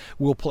break,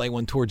 we'll play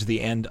one towards the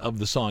end of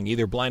the song,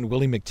 either Blind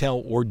Willie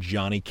McTell or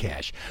Johnny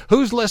Cash.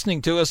 Who's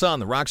listening to us on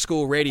the Rock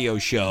School Radio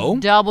Show?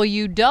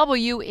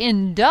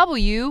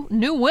 WWNW,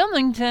 New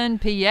Wilmington,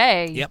 PA.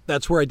 Yep,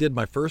 that's where I did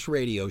my first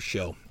radio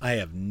show. I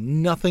have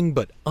nothing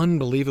but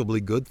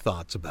unbelievably good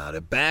thoughts about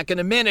it. Back in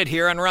a minute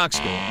here on Rock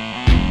School.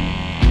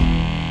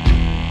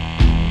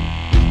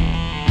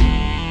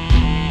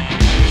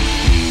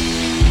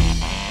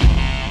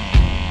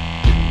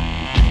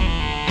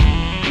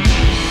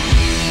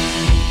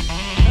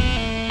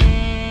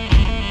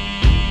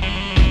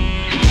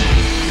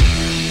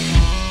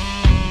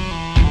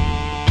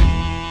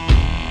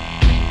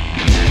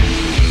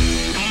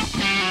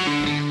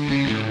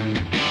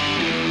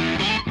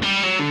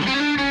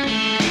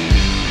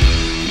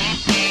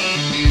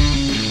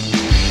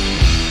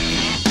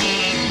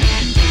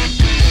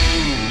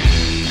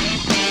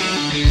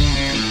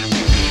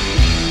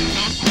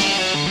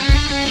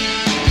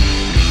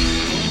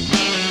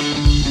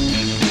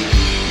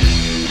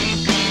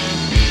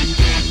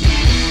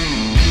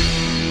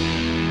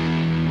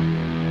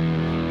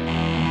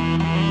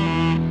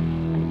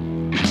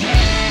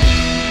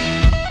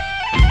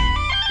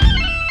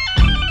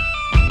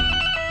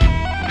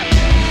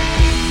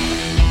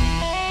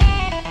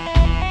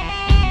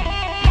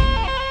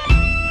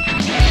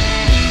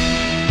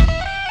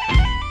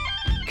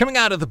 Coming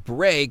out of the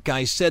break,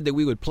 I said that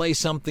we would play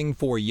something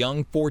for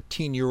young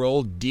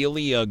 14-year-old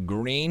Delia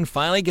Green.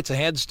 Finally gets a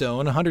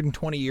headstone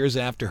 120 years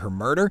after her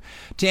murder.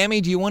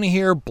 Tammy, do you want to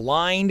hear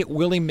Blind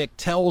Willie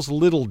McTell's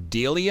Little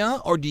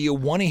Delia, or do you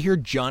want to hear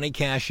Johnny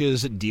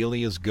Cash's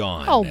Delia's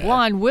Gone? Oh,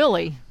 Blind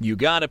Willie. You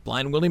got it,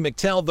 Blind Willie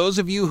McTell. Those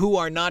of you who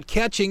are not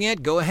catching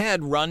it, go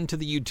ahead, run to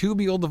the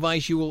YouTubeable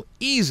device. You will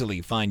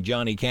easily find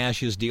Johnny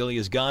Cash's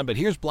Delia's Gone. But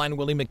here's Blind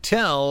Willie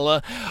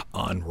McTell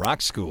on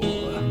Rock School.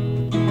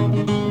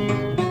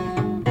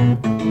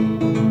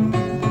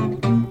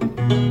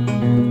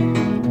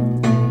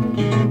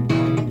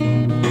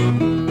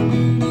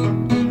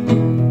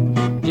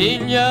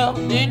 Delia,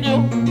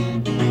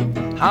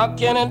 how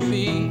can it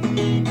be?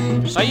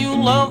 Say you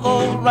love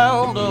those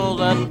rounders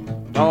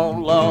that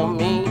don't love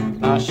me.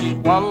 Now she's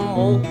one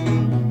more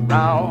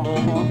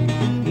rounder.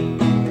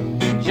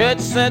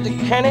 Judge said to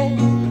Kenny,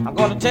 I'm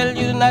gonna tell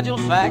you the natural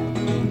fact.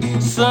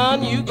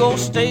 Son, you go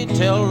stay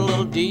till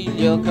little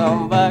Delia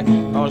come back.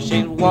 Cause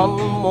she's one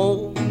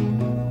more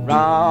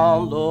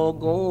rounder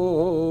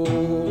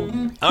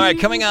gone. All right,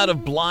 coming out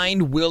of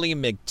Blind Willie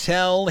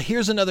McTell,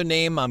 here's another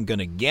name I'm going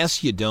to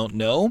guess you don't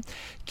know.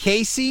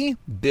 Casey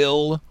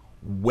Bill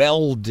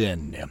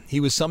Weldon. He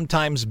was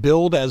sometimes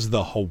billed as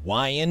the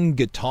Hawaiian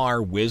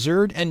guitar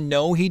wizard, and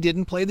no, he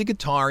didn't play the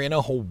guitar in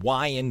a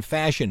Hawaiian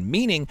fashion,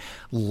 meaning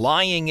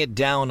lying it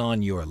down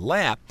on your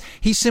lap.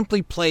 He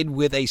simply played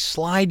with a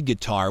slide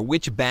guitar,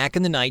 which back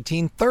in the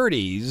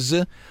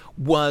 1930s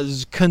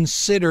was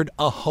considered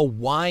a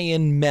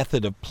Hawaiian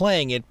method of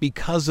playing it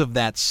because of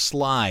that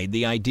slide,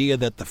 the idea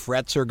that the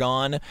frets are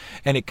gone,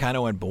 and it kind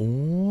of went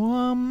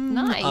boom,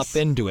 up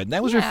into it. And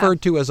that was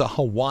referred to as a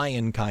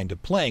Hawaiian kind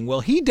of playing.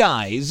 Well, he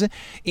dies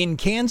in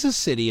Kansas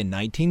City in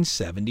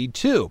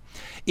 1972.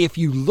 If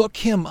you look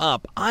him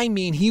up, I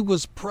mean, he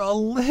was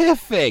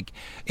prolific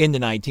in the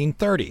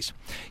 1930s.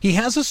 He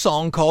has a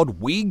song called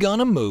We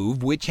Gonna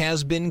Move, which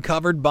has been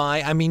covered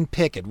by,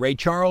 pick it, Ray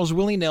Charles,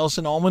 Willie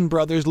Nelson, Allman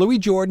Brothers, Louis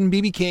Jordan,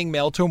 B.B. King,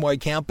 Mel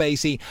Tormoy, Count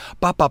Basie,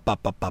 bop, bop,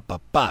 bop, bop, bop,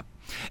 bop, bop.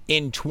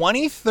 In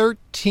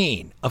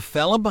 2013, a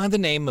fella by the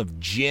name of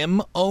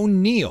Jim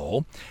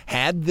O'Neill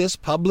had this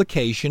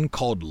publication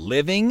called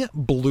Living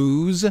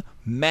Blues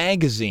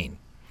Magazine,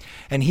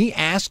 and he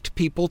asked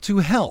people to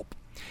help.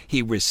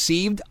 He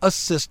received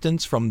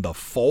assistance from the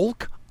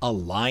Folk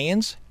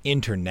Alliance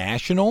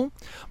International,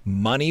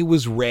 money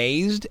was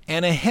raised,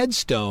 and a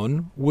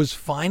headstone was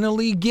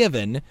finally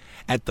given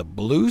at the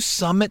Blue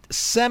Summit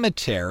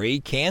Cemetery,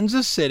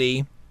 Kansas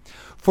City,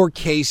 for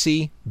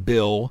Casey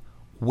Bill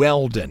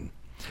Weldon.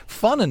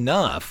 Fun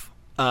enough,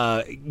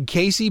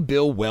 Casey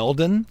Bill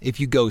Weldon, if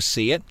you go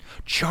see it,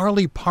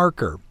 Charlie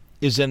Parker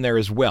is in there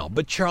as well,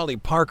 but Charlie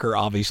Parker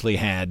obviously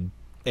had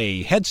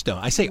a headstone.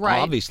 I say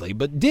obviously,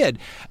 but did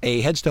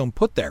a headstone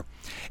put there.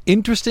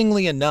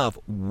 Interestingly enough,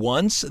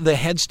 once the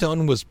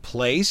headstone was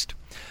placed,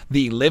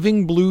 the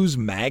Living Blues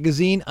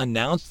magazine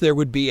announced there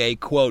would be a,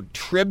 quote,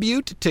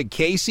 tribute to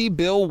Casey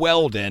Bill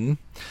Weldon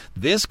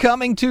this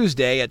coming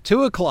Tuesday at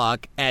 2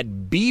 o'clock at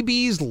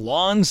BB's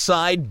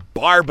Lawnside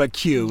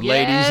Barbecue,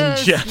 ladies and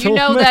gentlemen. You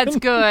know that's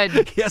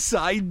good. Yes,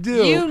 I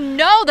do. You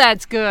know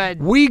that's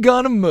good. We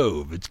gonna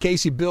move. It's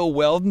Casey Bill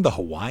Weldon, the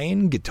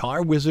Hawaiian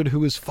guitar wizard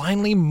who is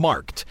finally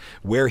marked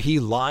where he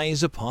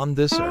lies upon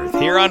this earth,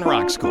 here on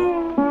Rock School.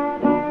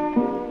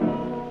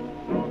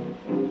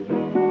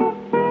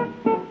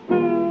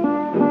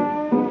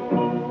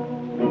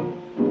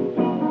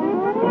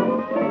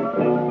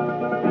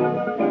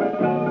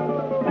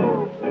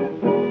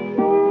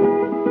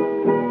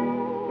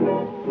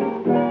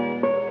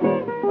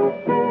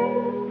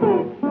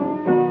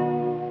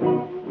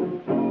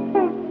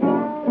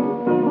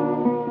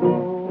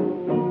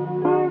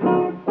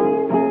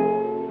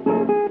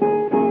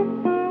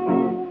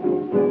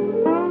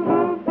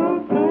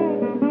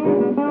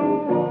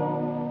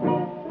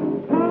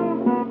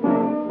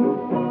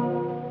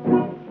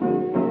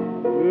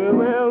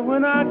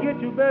 When I get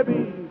you,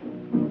 baby,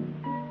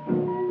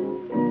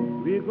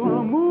 we're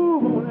gonna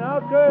move on the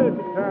outskirts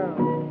of town.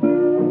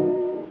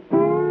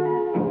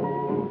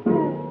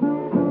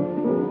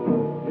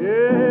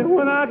 Yeah,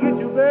 when I get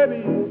you,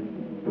 baby,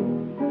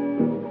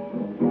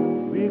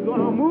 we're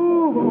gonna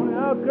move on the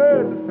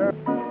outskirts of town.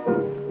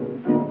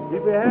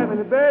 If you're having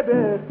a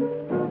baby,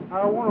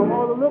 I want them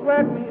all to look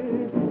like me.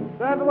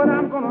 That's what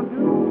I'm gonna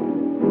do.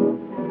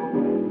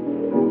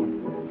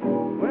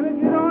 When they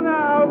get on the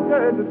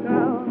outskirts of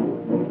town.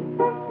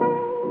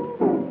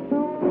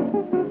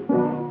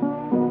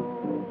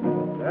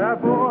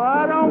 Therefore,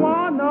 I don't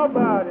want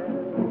nobody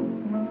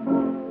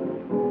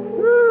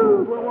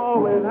who will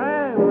always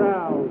hang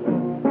around.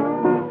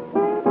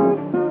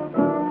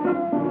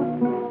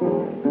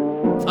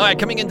 All right,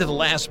 coming into the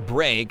last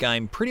break,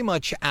 I'm pretty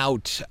much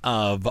out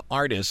of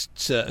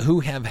artists who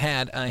have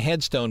had a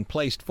headstone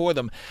placed for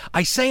them.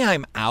 I say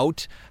I'm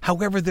out.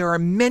 However, there are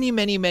many,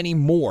 many, many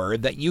more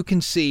that you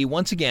can see,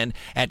 once again,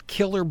 at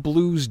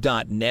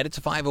killerblues.net. It's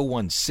a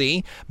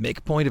 501c. Make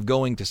a point of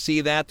going to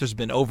see that. There's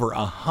been over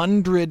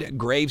 100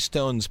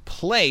 gravestones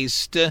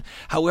placed.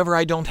 However,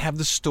 I don't have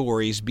the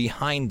stories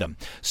behind them.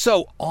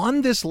 So,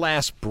 on this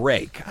last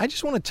break, I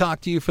just want to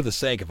talk to you for the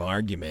sake of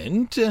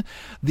argument.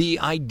 The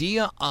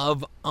idea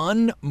of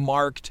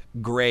unmarked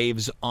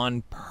graves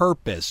on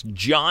purpose.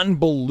 John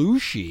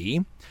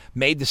Belushi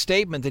made the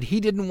statement that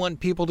he didn't want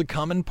people to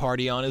come and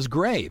party on his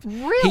grave.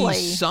 Really?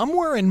 He's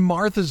somewhere in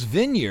Martha's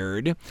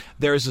Vineyard.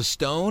 There's a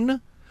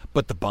stone,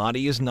 but the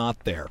body is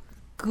not there.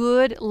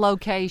 Good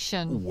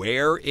location.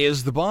 Where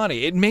is the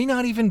body? It may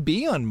not even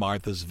be on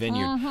Martha's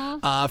Vineyard.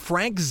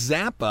 Frank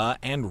Zappa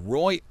and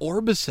Roy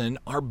Orbison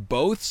are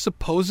both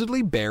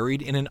supposedly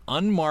buried in an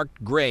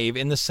unmarked grave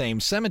in the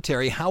same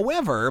cemetery.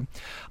 However,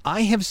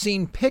 I have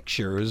seen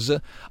pictures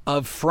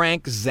of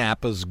Frank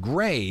Zappa's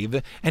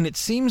grave, and it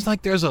seems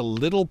like there's a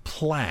little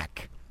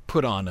plaque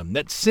put on him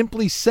that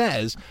simply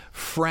says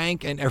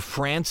Frank and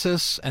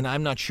Francis, and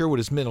I'm not sure what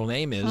his middle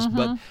name is,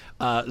 but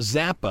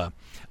Zappa.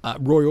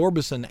 Roy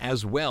Orbison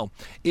as well.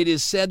 It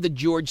is said that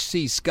George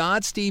C.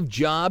 Scott, Steve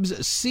Jobs,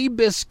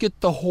 Seabiscuit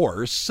the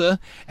horse,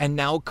 and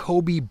now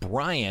Kobe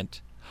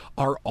Bryant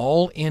are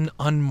all in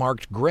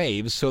unmarked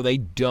graves so they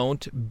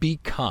don't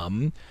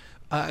become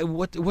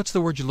what's the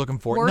word you're looking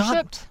for?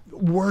 Worshipped?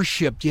 Not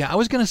worshipped, yeah. I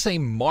was going to say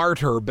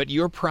martyr, but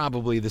you're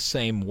probably the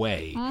same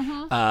way.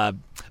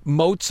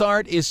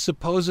 Mozart is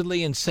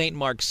supposedly in St.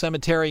 Mark's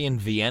Cemetery in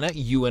Vienna.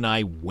 You and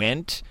I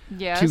went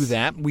to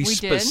that. We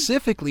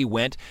specifically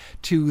went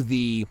to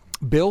the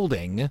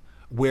building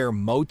where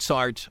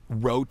Mozart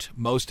wrote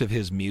most of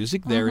his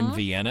music there in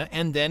Vienna,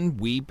 and then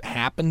we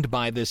happened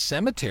by this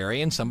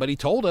cemetery, and somebody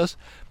told us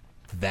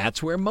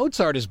that's where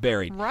Mozart is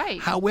buried.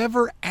 Right.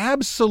 However,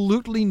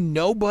 absolutely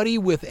nobody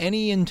with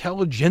any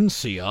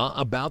intelligentsia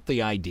about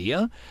the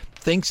idea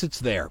thinks it's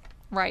there.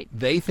 Right.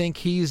 They think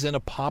he's in a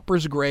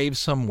pauper's grave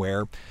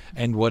somewhere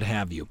and what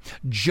have you.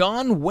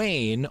 John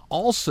Wayne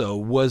also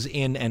was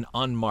in an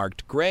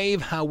unmarked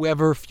grave.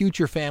 However,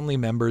 future family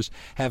members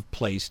have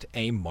placed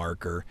a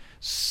marker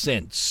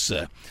since.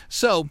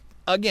 So,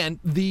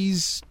 again,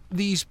 these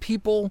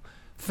people,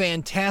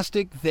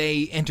 fantastic.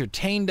 They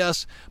entertained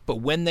us, but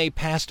when they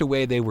passed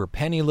away, they were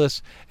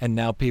penniless, and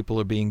now people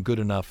are being good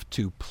enough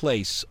to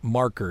place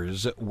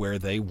markers where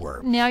they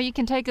were. Now you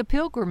can take a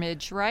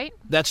pilgrimage, right?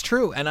 That's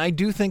true, and I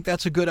do think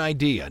that's a good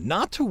idea.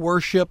 Not to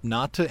worship,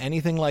 not to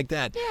anything like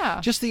that.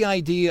 Yeah. Just the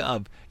idea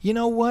of, you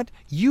know what?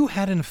 You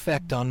had an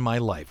effect on my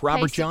life.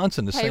 Robert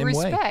Johnson, the same way.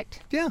 Pay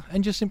respect. Yeah,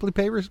 and just simply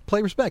play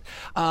respect.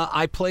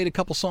 I played a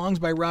couple songs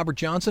by Robert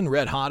Johnson.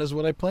 Red Hot is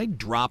what I played.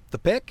 Dropped the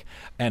pick,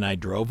 and I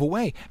drove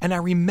away. And I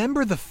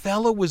remember the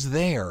fellow was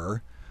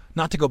there,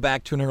 not to go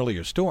back to an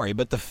earlier story,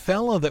 but the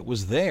fellow that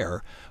was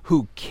there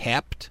who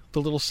kept the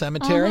little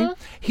cemetery,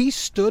 he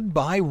stood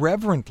by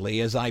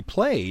reverently as I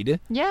played,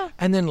 Yeah.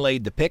 and then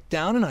laid the pick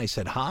down, and I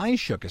said hi,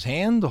 shook his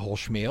hand, the whole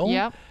schmeal.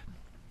 Yep.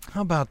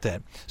 How about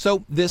that?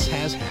 So this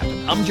has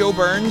happened. I'm Joe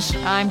Burns.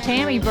 I'm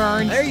Tammy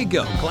Burns. There you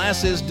go.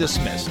 Class is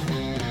dismissed.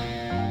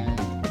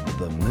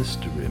 The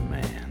mystery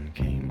man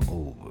came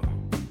over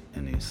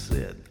and he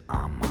said,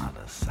 I'm out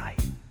of sight.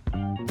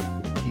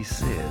 He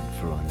said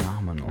for a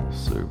nominal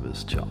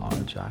service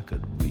charge I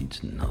could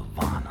reach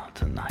Nirvana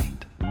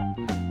tonight.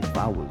 If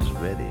I was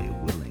ready,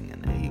 willing,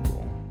 and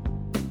able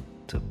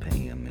to pay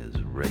him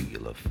his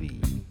regular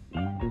fee,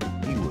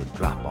 he would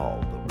drop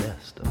all the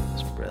rest of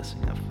his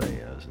pressing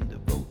affairs and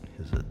devote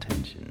his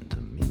attention to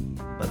me.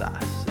 But I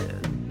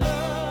said,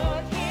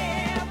 look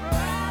here,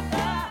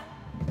 brother,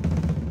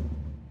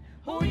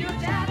 who you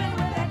jiving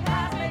with that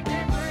cosmic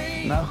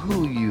debris? now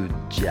who you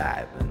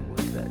jiving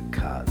with that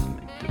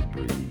cosmic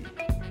debris?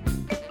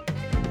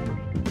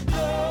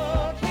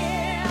 Look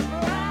here,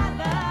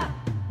 brother,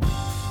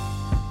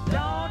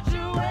 don't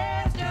you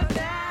waste your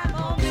time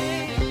on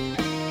me.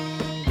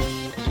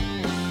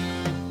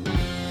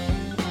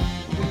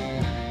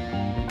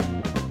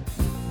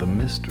 The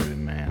mystery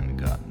man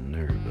got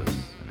nervous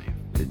and he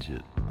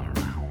fidgeted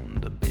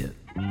around a bit.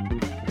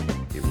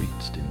 He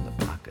reached in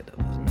the pocket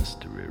of his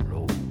mystery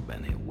robe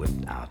and he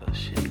whipped out a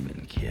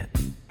shaving kit.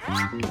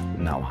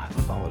 Now I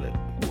thought it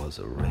was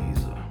a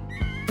razor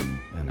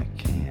and a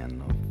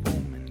can of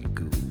foaming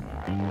goo.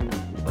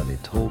 But he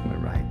told me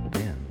right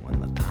then when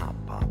the top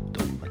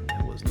popped open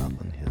there was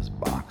nothing his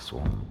box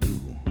won't do.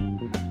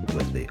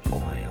 With the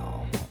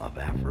oil of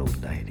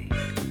Aphrodite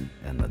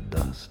and the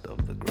dust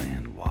of the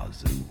Grand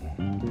Wazoo.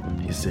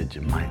 He said,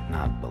 you might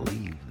not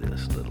believe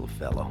this, little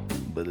fellow,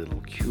 but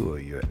it'll cure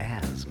your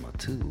asthma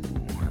too.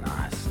 And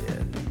I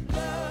said,